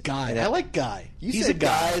 times. Guy. I like guy. He's said a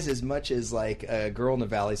guy. Guys as much as like a girl in the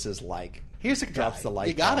valley says like. Here's a guy. Drops the like.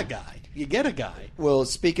 You got a guy. You get a guy. Well,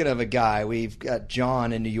 speaking of a guy, we've got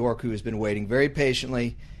John in New York who has been waiting very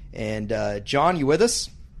patiently. And John, you with us?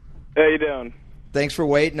 How you doing? Thanks for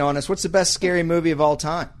waiting on us. What's the best scary movie of all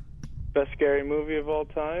time? Best scary movie of all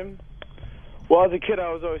time? Well, as a kid, I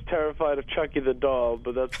was always terrified of Chucky the doll,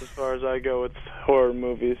 but that's as far as I go with horror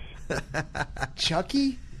movies.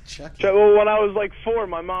 Chucky? Well, when I was like 4,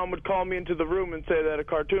 my mom would call me into the room and say that a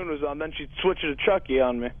cartoon was on. Then she'd switch it to Chucky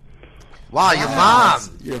on me. Wow, your mom.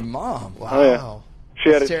 Your mom. Wow. Oh,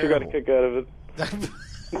 yeah. She got a kick out of it.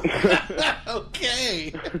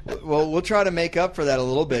 Okay. Well, we'll try to make up for that a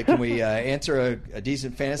little bit. Can we answer a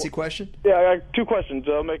decent fantasy question? Yeah, I got 2 questions.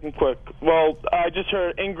 I'll make them quick. Well, I just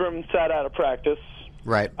heard Ingram sat out of practice.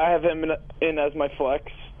 Right. I have him in as my flex.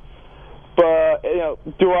 But,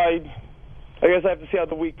 do I guess I have to see how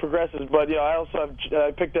the week progresses. But, I also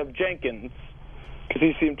have picked up Jenkins because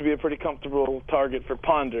he seemed to be a pretty comfortable target for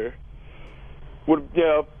Ponder. Would,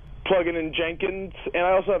 plugging in Jenkins, and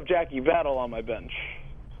I also have Jackie Battle on my bench.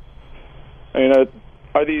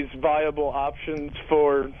 Are these viable options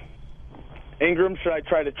for Ingram? Should I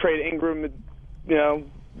try to trade Ingram?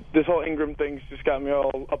 This whole Ingram thing's just got me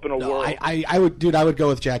all up in a whirl. I would go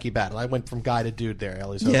with Jackie Battle. I went from guy to dude there,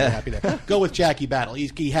 Ellie, so I'm happy there. Go with Jackie Battle.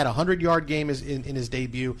 He had a 100-yard game in his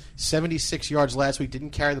debut, 76 yards last week, didn't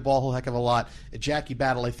carry the ball a whole heck of a lot. Jackie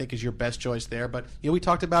Battle, I think, is your best choice there. But, we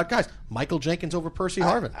talked about, guys, Michael Jenkins over Percy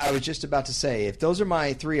Harvin. I was just about to say, if those are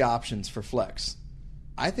my 3 options for flex,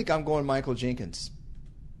 I think I'm going Michael Jenkins.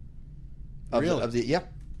 Really?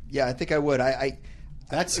 Yeah, I think I would.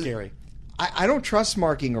 That's scary. I don't trust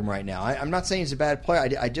Mark Ingram right now. I'm not saying he's a bad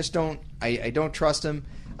player. I just don't. I don't trust him.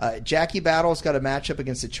 Jackie Battle's got a matchup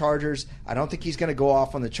against the Chargers. I don't think he's going to go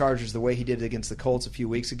off on the Chargers the way he did against the Colts a few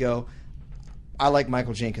weeks ago. I like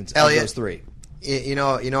Michael Jenkins. Elliot, of those 3. You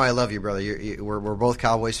know, I love you, brother. We're both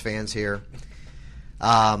Cowboys fans here.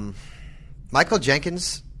 Michael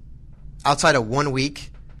Jenkins, outside of 1 week,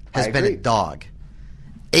 has been a dog.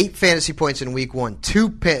 8 fantasy points in week 1, 2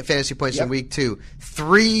 fantasy points in week 2,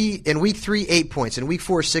 3 in week 3, 8 points, in week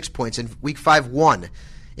 4, 6 points, in week 5, 1,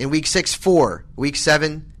 in week 6, 4, week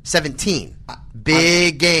 7, 17.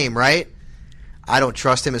 Big game, right? I don't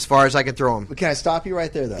trust him as far as I can throw him. Can I stop you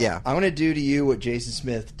right there, though? Yeah. I'm going to do to you what Jason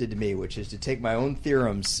Smith did to me, which is to take my own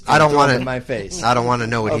theorems and throw them in my face. I don't want to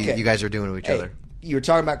know what you guys are doing to each other. You were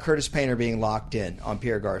talking about Curtis Painter being locked in on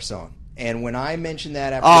Pierre Garçon. And when I mentioned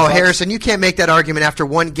that after Harrison, you can't make that argument after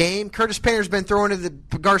 1 game. Curtis Painter's been throwing to the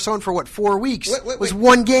Garçon for, 4 weeks? It was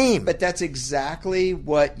 1 game. But that's exactly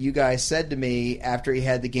what you guys said to me after he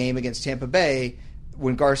had the game against Tampa Bay.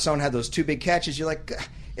 When Garçon had those 2 big catches, you're like,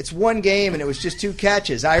 it's 1 game and it was just 2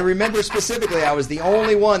 catches. I remember specifically I was the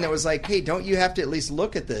only one that was like, hey, don't you have to at least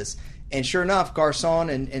look at this? And sure enough,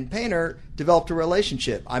 Garçon and Painter developed a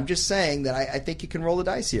relationship. I'm just saying that I think you can roll the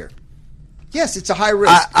dice here. Yes, it's a high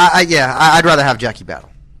risk. I'd rather have Jackie Battle.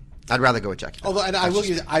 I'd rather go with Jackie Battle.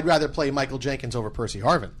 Although I'd rather play Michael Jenkins over Percy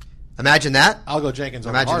Harvin. Imagine that. I'll go Jenkins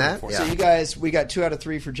over Harvin. That. Yeah. So you guys, we got 2 out of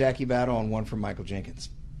 3 for Jackie Battle and 1 for Michael Jenkins.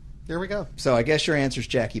 There we go. So I guess your answer is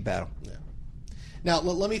Jackie Battle. Yeah. Now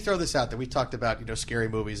let me throw this out there. We talked about scary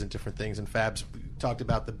movies and different things, and Fabs talked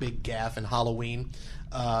about the big gaffe in Halloween.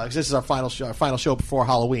 This is our final show before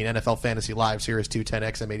Halloween, NFL Fantasy Live, Series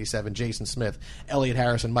 210 XM87, Jason Smith, Elliot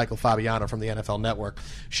Harrison, Michael Fabiano from the NFL Network,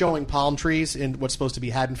 showing palm trees in what's supposed to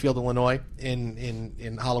be Haddonfield, Illinois,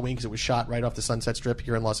 in Halloween because it was shot right off the Sunset Strip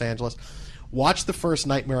here in Los Angeles. Watch the first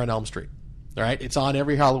Nightmare on Elm Street. All right, it's on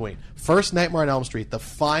every Halloween. First Nightmare on Elm Street, the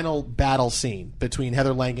final battle scene between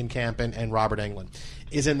Heather Langenkamp and Robert Englund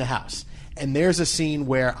is in the house. And there's a scene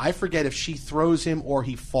where I forget if she throws him or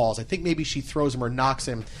he falls. I think maybe she throws him or knocks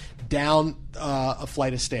him down a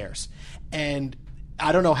flight of stairs. And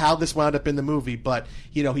I don't know how this wound up in the movie, but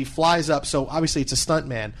he flies up. So obviously it's a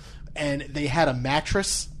stuntman, and they had a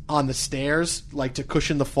mattress on the stairs, like to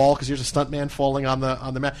cushion the fall, because there's a stuntman falling on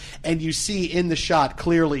the mat, and you see in the shot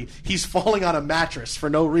clearly he's falling on a mattress for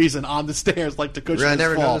no reason on the stairs, like to cushion I his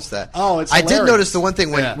never fall. noticed that. Oh, it's I hilarious. did notice the one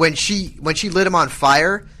thing when she lit him on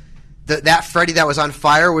fire, that Freddy that was on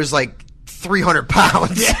fire was like 300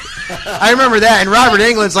 pounds. Yeah. I remember that. And Robert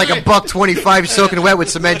Englund's like $125 soaking wet with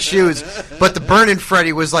cement shoes, but the burning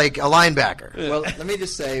Freddy was like a linebacker. Well, let me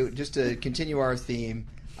just say, just to continue our theme,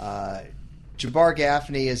 Jabbar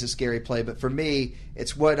Gaffney is a scary play, but for me,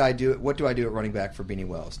 it's what I do. What do I do at running back for Beanie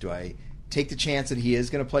Wells? Do I take the chance that he is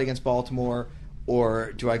going to play against Baltimore,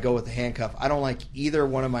 or do I go with the handcuff? I don't like either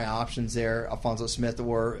one of my options there, Alphonso Smith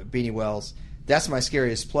or Beanie Wells. That's my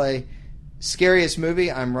scariest play. Scariest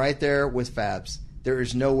movie, I'm right there with Fabs. There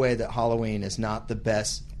is no way that Halloween is not the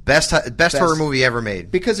best horror movie ever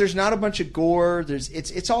made, because there's not a bunch of gore.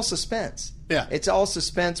 It's all suspense. Yeah, it's all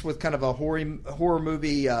suspense with kind of a horror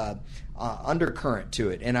movie undercurrent to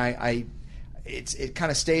it, and it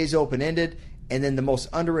kind of stays open ended. And then the most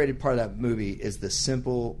underrated part of that movie is the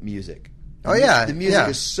simple music. The music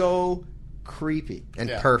is so creepy and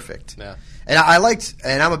perfect. Yeah, and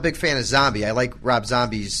I'm a big fan of Zombie. I like Rob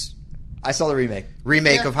Zombie's. I saw the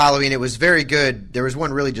remake of Halloween. It was very good. There was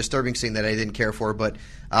one really disturbing scene that I didn't care for, but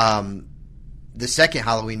the second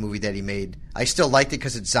Halloween movie that he made, I still liked it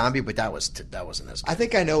because it's zombie, but that wasn't as good. I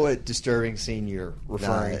think I know what disturbing scene you're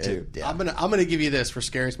referring to. Yeah. I'm gonna give you this for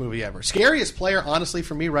scariest movie ever. Scariest player, honestly,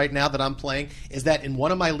 for me right now that I'm playing is that in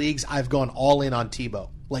one of my leagues I've gone all in on Tebow.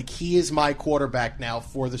 Like, he is my quarterback now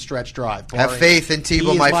for the stretch drive. Have faith in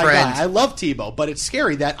Tebow, my friend. Guy. I love Tebow, but it's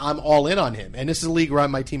scary that I'm all in on him. And this is a league where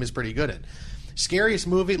my team is pretty good in. Scariest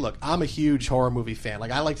movie? Look, I'm a huge horror movie fan.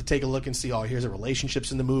 Like, I like to take a look and see, here's the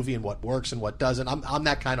relationships in the movie and what works and what doesn't. I'm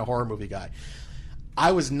that kind of horror movie guy.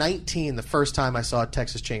 I was 19 the first time I saw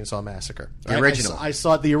Texas Chainsaw Massacre. The original. I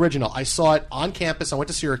saw the original. I saw it on campus. I went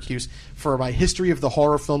to Syracuse for my history of the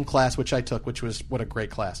horror film class, which I took, which was what a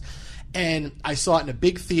great class. And I saw it in a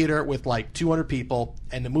big theater with like 200 people,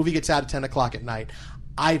 and the movie gets out at 10 o'clock at night.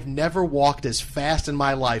 I've never walked as fast in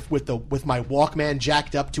my life with my Walkman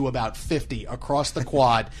jacked up to about 50 across the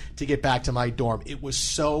quad to get back to my dorm. It was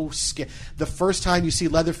so scary. The first time you see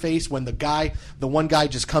Leatherface, when the one guy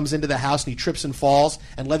just comes into the house and he trips and falls,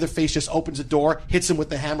 and Leatherface just opens the door, hits him with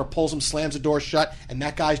the hammer, pulls him, slams the door shut, and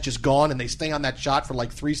that guy's just gone, and they stay on that shot for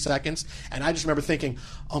like 3 seconds. And I just remember thinking,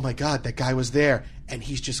 oh my God, that guy was there, and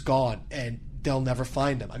he's just gone. And they'll never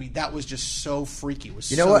find him. I mean, that was just so freaky. It was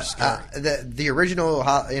scary. The original,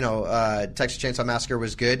 Texas Chainsaw Massacre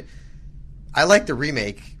was good. I like the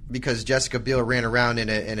remake because Jessica Biel ran around in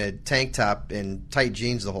a tank top and tight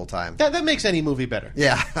jeans the whole time. That makes any movie better.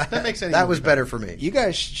 Yeah, that makes any. That was better for me. You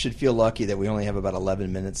guys should feel lucky that we only have about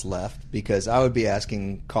 11 minutes left, because I would be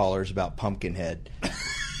asking callers about Pumpkinhead.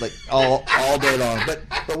 Like all day long, but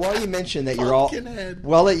while you mentioned that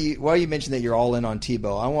while you mentioned that you're all in on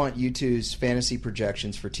Tebow, I want you two's fantasy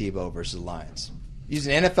projections for Tebow versus the Lions.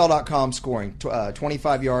 Using NFL.com scoring,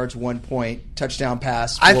 25 yards, 1 point, touchdown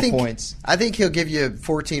pass, 4 points. I think he'll give you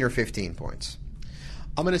 14 or 15 points.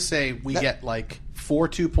 I'm going to say we get like 4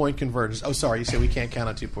 2-point conversions. Oh, sorry, you say we can't count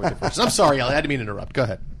on 2-point conversions. I'm sorry, I didn't mean to interrupt. Go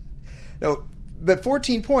ahead. No. But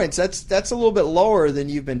 14 points, that's a little bit lower than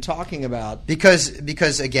you've been talking about.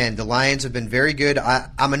 Because again, the Lions have been very good.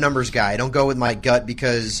 I'm a numbers guy. I don't go with my gut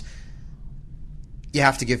because you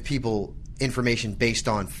have to give people information based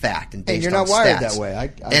on fact and based on stats. And you're not wired that way.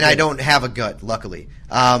 I don't have a gut, luckily.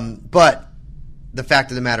 But the fact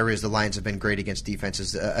of the matter is the Lions have been great against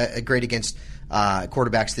defenses, great against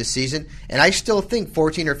quarterbacks this season. And I still think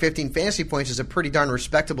 14 or 15 fantasy points is a pretty darn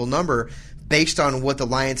respectable number based on what the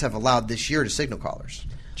Lions have allowed this year to signal callers.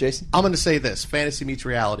 Jason? I'm going to say this. Fantasy meets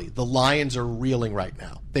reality. The Lions are reeling right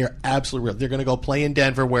now. They are absolutely reeling. They're going to go play in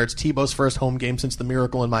Denver, where it's Tebow's first home game since the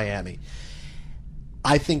miracle in Miami.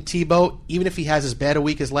 I think Tebow, even if he has as bad a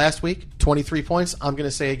week as last week, 23 points, I'm going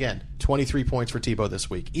to say again, 23 points for Tebow this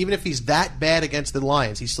week. Even if he's that bad against the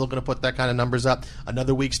Lions, he's still going to put that kind of numbers up.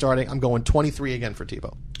 Another week starting, I'm going 23 again for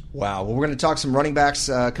Tebow. Wow. Well, we're going to talk some running backs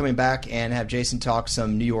coming back and have Jason talk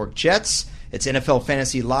some New York Jets. It's NFL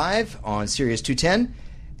Fantasy Live on Sirius 210,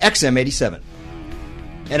 XM 87.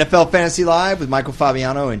 NFL Fantasy Live with Michael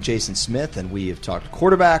Fabiano and Jason Smith, and we have talked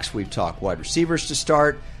quarterbacks, we've talked wide receivers to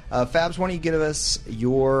start. Fabs, why don't you give us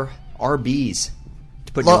your RBs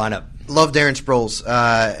to put in your lineup? Love Darren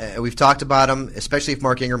Sproles. We've talked about him, especially if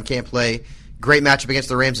Mark Ingram can't play. Great matchup against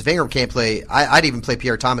the Rams. If Ingram can't play, I'd even play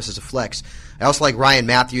Pierre Thomas as a flex. I also like Ryan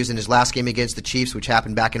Matthews in his last game against the Chiefs, which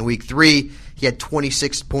happened back in Week 3. He had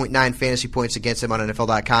 26.9 fantasy points against him on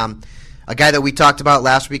NFL.com. A guy that we talked about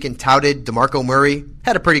last week and touted, DeMarco Murray,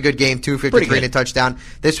 had a pretty good game, 253 and a touchdown.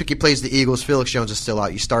 This week he plays the Eagles. Felix Jones is still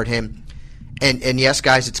out. You start him. And yes,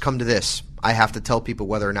 guys, it's come to this. I have to tell people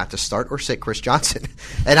whether or not to start or sit Chris Johnson.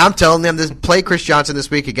 And I'm telling them to play Chris Johnson this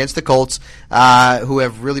week against the Colts, who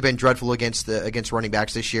have really been dreadful against running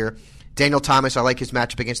backs this year. Daniel Thomas, I like his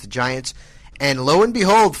matchup against the Giants. And lo and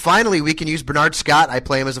behold, finally we can use Bernard Scott. I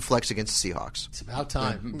play him as a flex against the Seahawks. It's about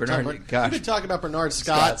time. We've been talking about Bernard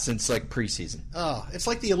Scott since like preseason. Oh, it's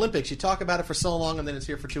like the Olympics. You talk about it for so long, and then it's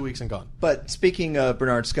here for 2 weeks and gone. But speaking of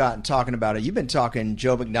Bernard Scott and talking about it, you've been talking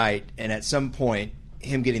Joe McKnight, and at some point,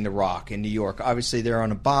 him getting the rock in New York. Obviously, they're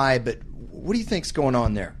on a bye, but what do you think's going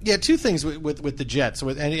on there? Yeah, two things with the Jets,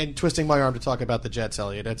 and twisting my arm to talk about the Jets,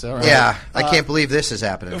 Elliot. That's all right. Yeah, I can't believe this is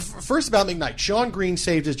happening. First about McKnight. Sean Green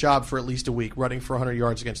saved his job for at least a week, running for 100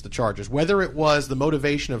 yards against the Chargers. Whether it was the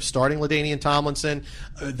motivation of starting LaDainian Tomlinson,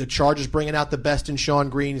 the Chargers bringing out the best in Sean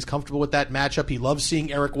Green, he's comfortable with that matchup. He loves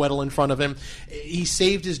seeing Eric Weddle in front of him. He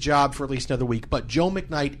saved his job for at least another week. But Joe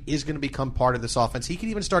McKnight is going to become part of this offense. He can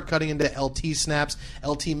even start cutting into LT snaps.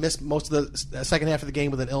 LT missed most of the second half of the game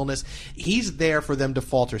with an illness. He's there for them to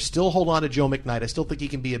falter. Still hold on to Joe McKnight. I still think he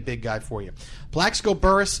can be a big guy for you. Plaxico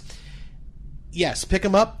Burress, yes, pick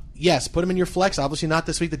him up. Yes, put him in your flex. Obviously not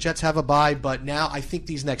this week. The Jets have a bye, but now I think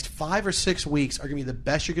these next 5 or 6 weeks are going to be the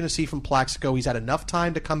best you're going to see from Plaxico. He's had enough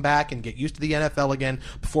time to come back and get used to the NFL again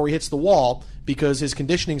before he hits the wall because his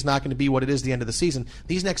conditioning is not going to be what it is at the end of the season.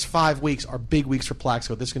 These next 5 weeks are big weeks for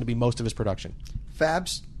Plaxico. This is going to be most of his production.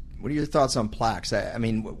 Fabs, what are your thoughts on Plax? I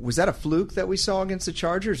mean, was that a fluke that we saw against the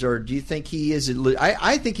Chargers, or do you think he is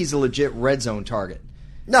I think he's a legit red zone target.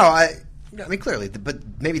 No, I mean, clearly,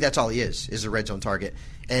 but maybe that's all he is a red zone target.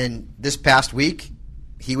 And this past week,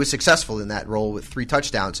 he was successful in that role with 3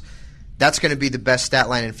 touchdowns. That's going to be the best stat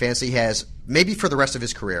line in fantasy he has, maybe for the rest of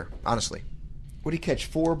his career, honestly. What did he catch?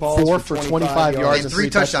 4 balls? 4 for 25 yards and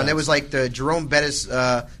 3 touchdowns. It was like the Jerome Bettis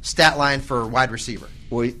stat line for wide receiver.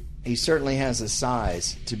 Well, he certainly has the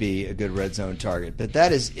size to be a good red zone target. But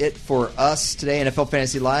that is it for us today. NFL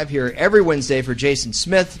Fantasy Live here every Wednesday for Jason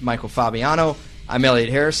Smith, Michael Fabiano. I'm Elliot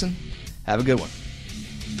Harrison. Have a good one.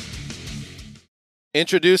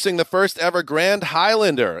 Introducing the first ever Grand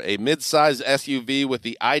Highlander, a mid-size SUV with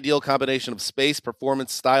the ideal combination of space,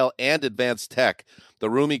 performance, style, and advanced tech. The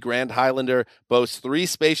roomy Grand Highlander boasts 3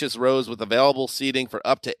 spacious rows with available seating for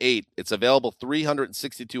up to 8. Its available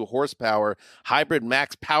 362 horsepower hybrid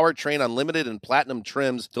max powertrain unlimited and platinum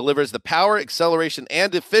trims delivers the power, acceleration,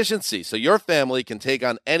 and efficiency so your family can take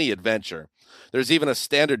on any adventure. There's even a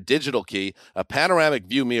standard digital key, a panoramic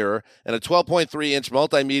view mirror, and a 12.3-inch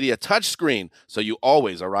multimedia touchscreen so you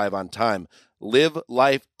always arrive on time. Live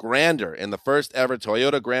life grander in the first ever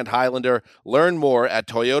Toyota Grand Highlander. Learn more at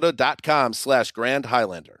toyota.com/Grand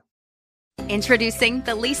Highlander. Introducing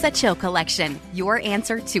the Lisa Chill Collection, your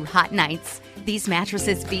answer to hot nights. These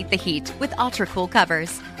mattresses beat the heat with ultra-cool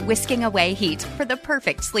covers, whisking away heat for the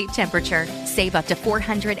perfect sleep temperature. Save up to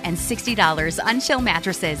 $460 on Chill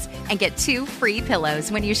mattresses and get 2 free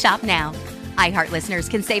pillows when you shop now. iHeart listeners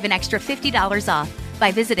can save an extra $50 off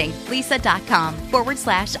by visiting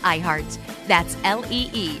lisa.com/iHeart. That's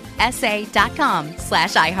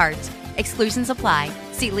LEESA.com/iHeart. Exclusions apply.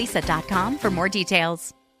 See lisa.com for more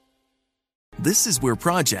details. This is where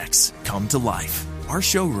projects come to life. Our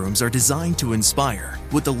showrooms are designed to inspire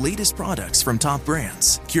with the latest products from top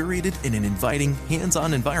brands, curated in an inviting,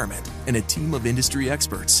 hands-on environment, and a team of industry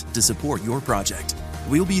experts to support your project.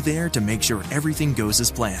 We'll be there to make sure everything goes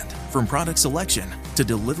as planned, from product selection to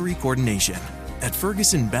delivery coordination. At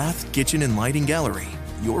Ferguson Bath, Kitchen, and Lighting Gallery,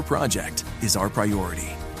 your project is our priority.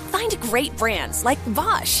 Find great brands like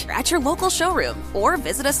Bosch at your local showroom or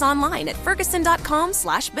visit us online at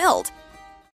ferguson.com/build.